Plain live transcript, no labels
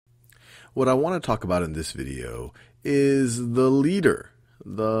What I want to talk about in this video is the liter.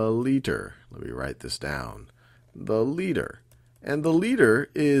 The liter. Let me write this down. The liter. And the liter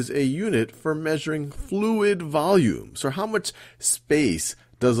is a unit for measuring fluid volume. So how much space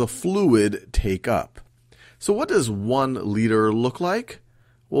does a fluid take up? So what does 1 liter look like?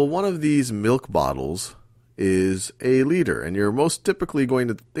 Well, one of these milk bottles is a liter, and you're most typically going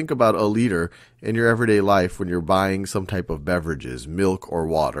to think about a liter in your everyday life when you're buying some type of beverages, milk or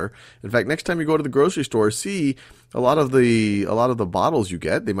water. In fact, next time you go to the grocery store, see a lot of the bottles you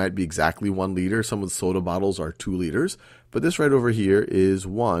get, they might be exactly 1 liter. Some of the soda bottles are 2 liters, but this right over here is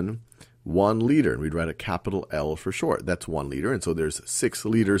 1 liter, and we'd write a capital L for short. That's 1 liter, and so there's 6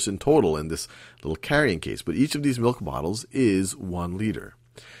 liters in total in this little carrying case. But each of these milk bottles is 1 liter.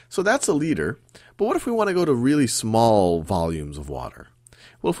 So that's a liter, but what if we want to go to really small volumes of water?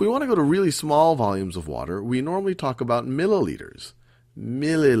 Well, if we want to go to really small volumes of water, we normally talk about milliliters.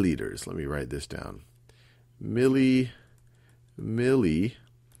 Milliliters. Let me write this down. Milliliters.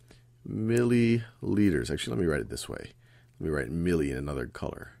 Actually, let me write it this way. Let me write milli in another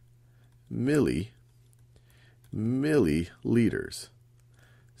color. Milliliters.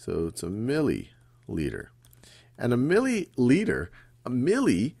 So it's a milliliter. And a milliliter, a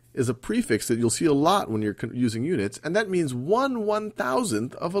milli is a prefix that you'll see a lot when you're using units, and that means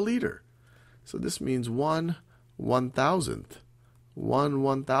 1/1000th of a liter. So this means 1/1000th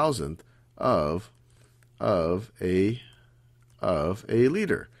of a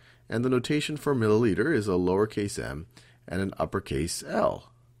liter. And the notation for milliliter is a lowercase m and an uppercase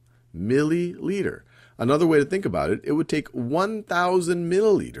L. Milliliter. Another way to think about it, it would take 1,000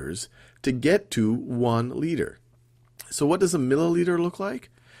 milliliters to get to 1 liter. So what does a milliliter look like?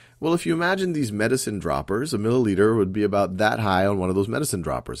 Well, if you imagine these medicine droppers, a milliliter would be about that high on one of those medicine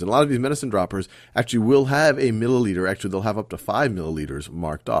droppers. And a lot of these medicine droppers actually will have a milliliter. Actually, they'll have up to 5 milliliters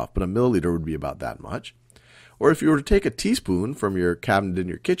marked off, but a milliliter would be about that much. Or if you were to take a teaspoon from your cabinet in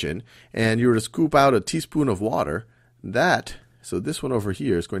your kitchen and you were to scoop out a teaspoon of water, so this one over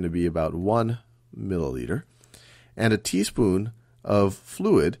here is going to be about 1 milliliter. And a teaspoon of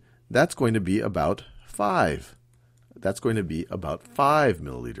fluid, that's going to be about 5. That's going to be about 5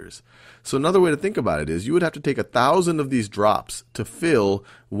 milliliters. So another way to think about it is you would have to take 1,000 of these drops to fill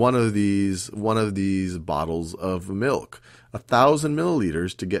one of these bottles of milk. 1,000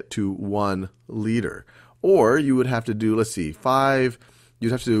 milliliters to get to 1 liter. Or you would have to do,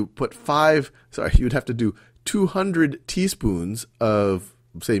 you'd have to do 200 teaspoons of,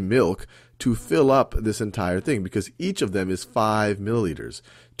 say, milk to fill up this entire thing, because each of them is 5 milliliters.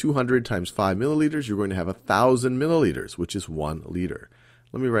 200 times 5 milliliters, you're going to have 1,000 milliliters, which is 1 liter.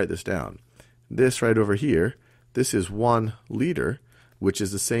 Let me write this down. This right over here, this is 1 liter, which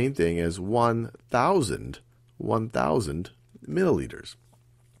is the same thing as 1,000 milliliters.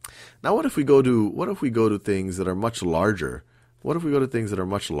 Now, what if we go to things that are much larger? What if we go to things that are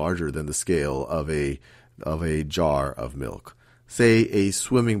much larger than the scale of a jar of milk? Say a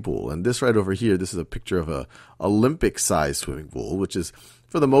swimming pool. And this right over here, this is a picture of a Olympic-sized swimming pool, which is,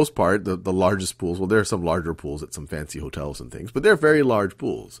 for the most part, the largest pools. Well, there are some larger pools at some fancy hotels and things, but they're very large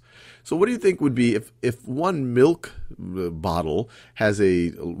pools. So what do you think would be if one milk bottle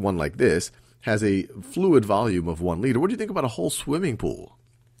one like this, has a fluid volume of 1 liter? What do you think about a whole swimming pool?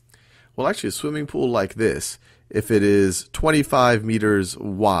 Well, actually, a swimming pool like this, if it is 25 meters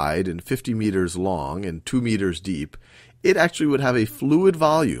wide and 50 meters long and 2 meters deep, it actually would have a fluid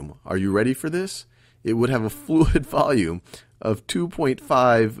volume. Are you ready for this? It would have a fluid volume of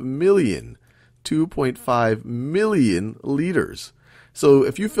 2.5 million liters. So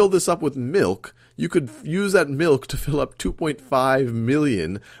if you fill this up with milk, you could use that milk to fill up 2.5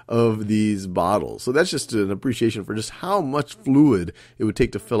 million of these bottles. So that's just an appreciation for just how much fluid it would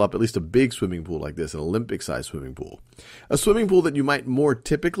take to fill up at least a big swimming pool like this, an Olympic-sized swimming pool. A swimming pool that you might more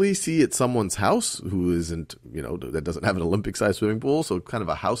typically see at someone's house who isn't, that doesn't have an Olympic-sized swimming pool, so kind of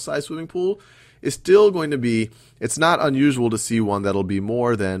a house-sized swimming pool, is still going to be, it's not unusual to see one that'll be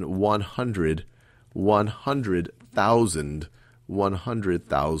more than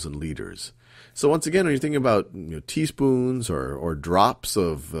 100,000 liters. So once again, when you're thinking about teaspoons or drops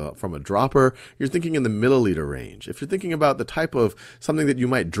from a dropper, you're thinking in the milliliter range. If you're thinking about the type of something that you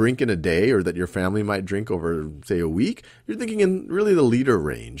might drink in a day or that your family might drink over, say, a week, you're thinking in really the liter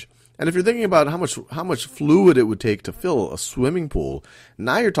range. And if you're thinking about how much fluid it would take to fill a swimming pool,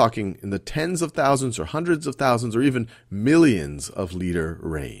 now you're talking in the tens of thousands or hundreds of thousands or even millions of liter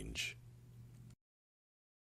range.